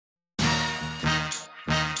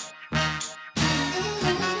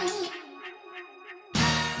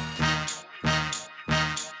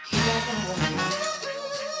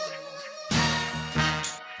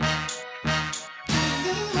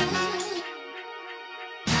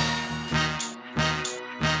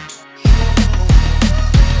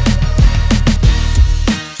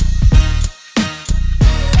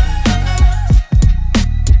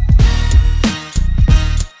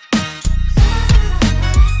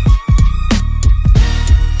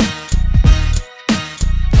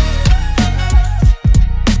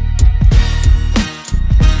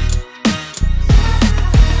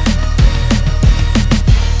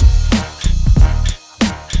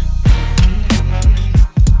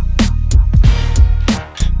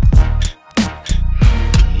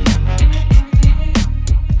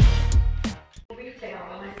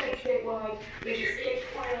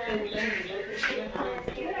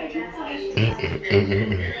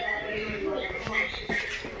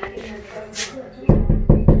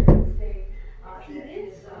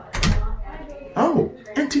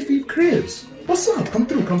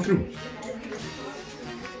come through.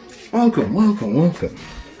 Welcome, welcome, welcome.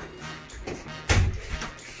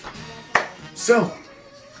 So,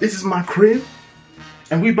 this is my crib,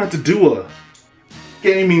 and we about to do a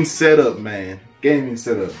gaming setup, man. Gaming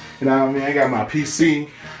setup. You know what I mean? I got my PC,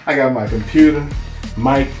 I got my computer,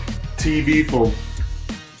 mic, TV for,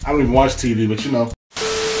 I don't even watch TV, but you know.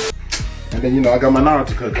 And then, you know, I got my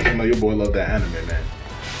Naruto cut, because you know your boy love that anime, man.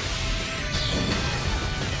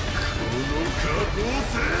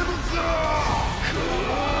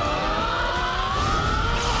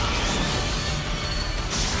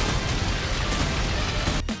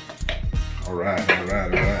 Alright.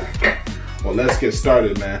 Well, let's get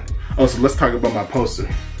started, man. Oh, so let's talk about my poster.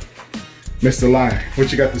 Mr.Lion,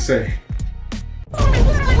 what you got to say? Oh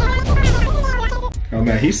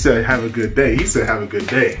man, he said have a good day. He said have a good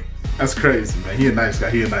day. That's crazy, man. He a nice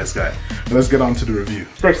guy, But let's get on to the review.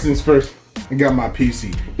 First things first, I got my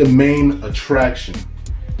PC. The main attraction.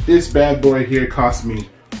 This bad boy here cost me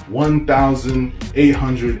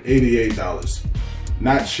 $1,888.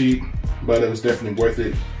 Not cheap, but it was definitely worth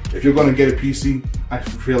it. If you're gonna get a PC, I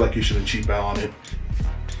feel like you shouldn't cheap out on it.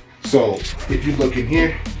 So if you look in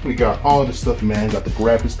here, we got all this stuff, man. Got the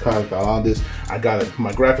graphics card, got all this. I got it.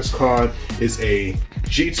 My graphics card is a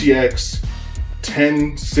GTX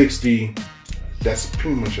 1060. That's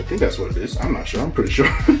pretty much, I think that's what it is. I'm not sure, I'm pretty sure.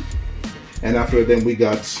 And after then we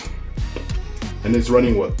got, and it's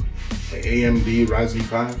running what? AMD Ryzen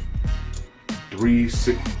 5,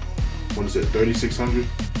 3600.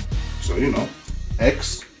 So you know,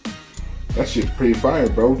 X. That shit pretty fire,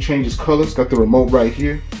 bro. Changes colors, got the remote right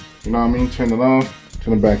here. You know what I mean? Turn it off,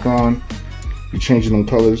 turn it back on. You changing them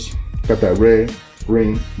colors. Got that red,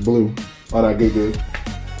 green, blue, all that good.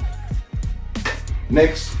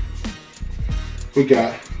 Next, we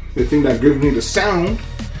got the thing that gives me the sound,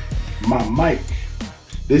 my mic.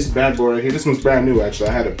 This bad boy right here, this one's brand new actually.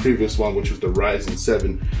 I had a previous one, which was the Ryzen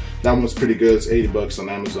 7. That one's pretty good, it's 80 bucks on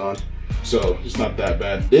Amazon. So it's not that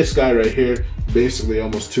bad. This guy right here, basically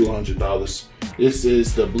almost $200. This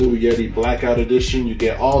is the Blue Yeti Blackout Edition. You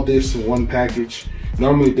get all this in one package.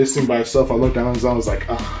 Normally this thing by itself, I looked on Amazon, it was like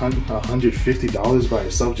 $150 by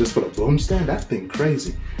itself just for the boom stand. That thing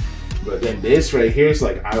crazy. But then this right here is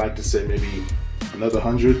like, I like to say maybe another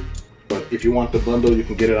 100. But if you want the bundle, you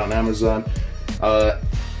can get it on Amazon. I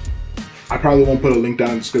probably won't put a link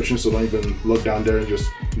down in the description, so don't even look down there and just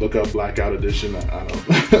look up Blackout Edition. I don't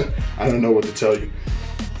I don't know what to tell you.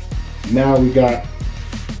 Now we got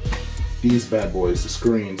these bad boys, the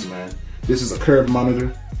screens, man. This is a curved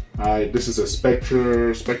monitor. This is a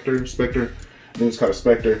Spectre. I think it's called a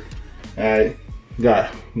Spectre. I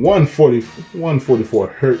got 144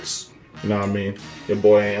 hertz. You know what I mean? Your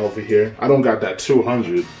boy ain't over here. I don't got that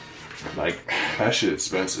 200. Like, that shit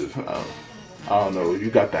expensive. I don't know, if you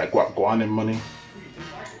got that guanin money,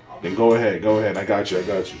 then go ahead, I got you.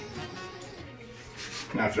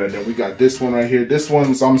 After that, then we got this one right here. This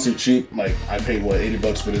one's honestly cheap. Like, I paid, what, 80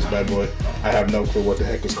 bucks for this bad boy. I have no clue what the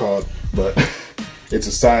heck it's called, but it's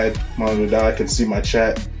a side monitor that I can see my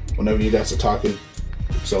chat whenever you guys are talking.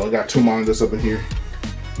 So I got two monitors up in here.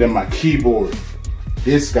 Then my keyboard,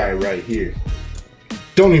 this guy right here.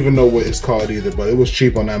 Don't even know what it's called either, but it was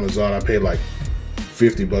cheap on Amazon. I paid like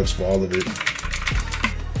 50 bucks for all of it.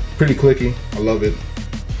 Pretty clicky, I love it.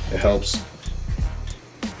 It helps.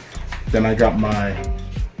 Then I got my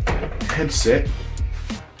headset.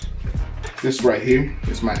 This right here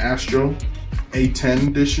is my Astro A10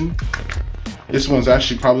 edition. This one's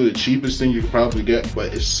actually probably the cheapest thing you could probably get,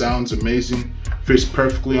 but it sounds amazing. Fits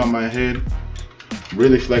perfectly on my head.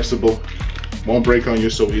 Really flexible. Won't break on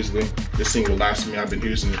you so easily. This thing will last me. I've been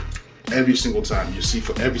using it every single time. You see,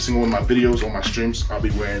 for every single one of my videos on my streams, I'll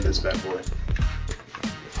be wearing this bad boy.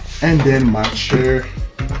 And then my chair.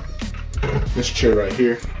 This chair right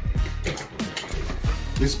here.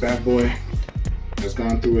 This bad boy has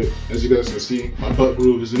gone through it. As you guys can see, my butt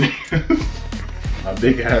groove is in here. My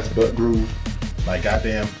big ass butt groove. Like,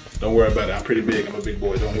 goddamn, don't worry about it. I'm pretty big. I'm a big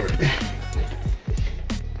boy. Don't worry.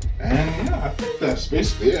 And yeah, I think that's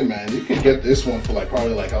basically it, man. You can get this one for like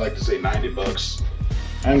probably like, I like to say 90 bucks.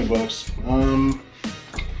 90 bucks.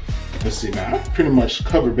 Let's see, man. I pretty much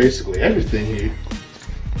covered basically everything here.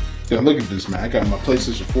 Yeah, look at this, man. I got my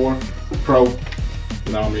PlayStation 4 Pro. You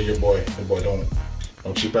know what I mean? Your boy don't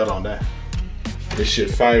cheap out on that. This shit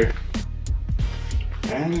fire.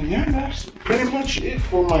 And yeah, that's pretty much it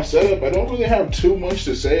for my setup. I don't really have too much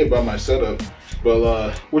to say about my setup,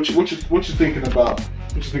 but what you thinking about?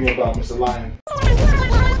 What you thinking about, Mr.Lion?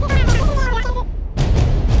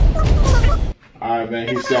 Alright, man,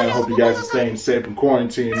 he's saying I hope you guys are staying safe in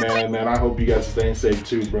quarantine, man. I hope you guys are staying safe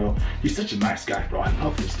too, bro. He's such a nice guy, bro. I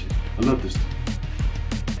love this dude.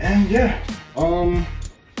 And yeah,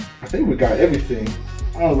 I think we got everything.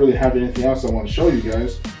 I don't really have anything else I want to show you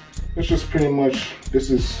guys. It's just pretty much, this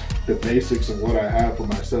is the basics of what I have for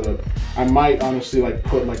my setup. I might honestly like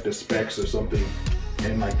put like the specs or something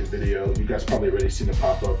in like the video. You guys probably already seen it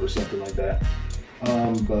pop up or something like that.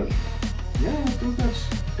 But yeah, I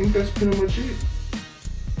think that's pretty much it.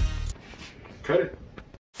 Cut it.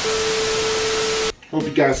 Hope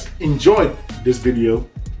you guys enjoyed this video.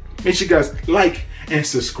 Make sure you guys like and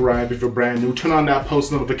subscribe if you're brand new. Turn on that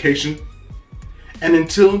post notification. And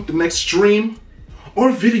until the next stream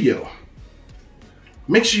or video,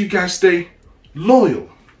 make sure you guys stay loyal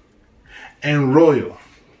and royal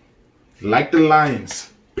like the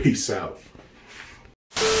Lions. Peace out.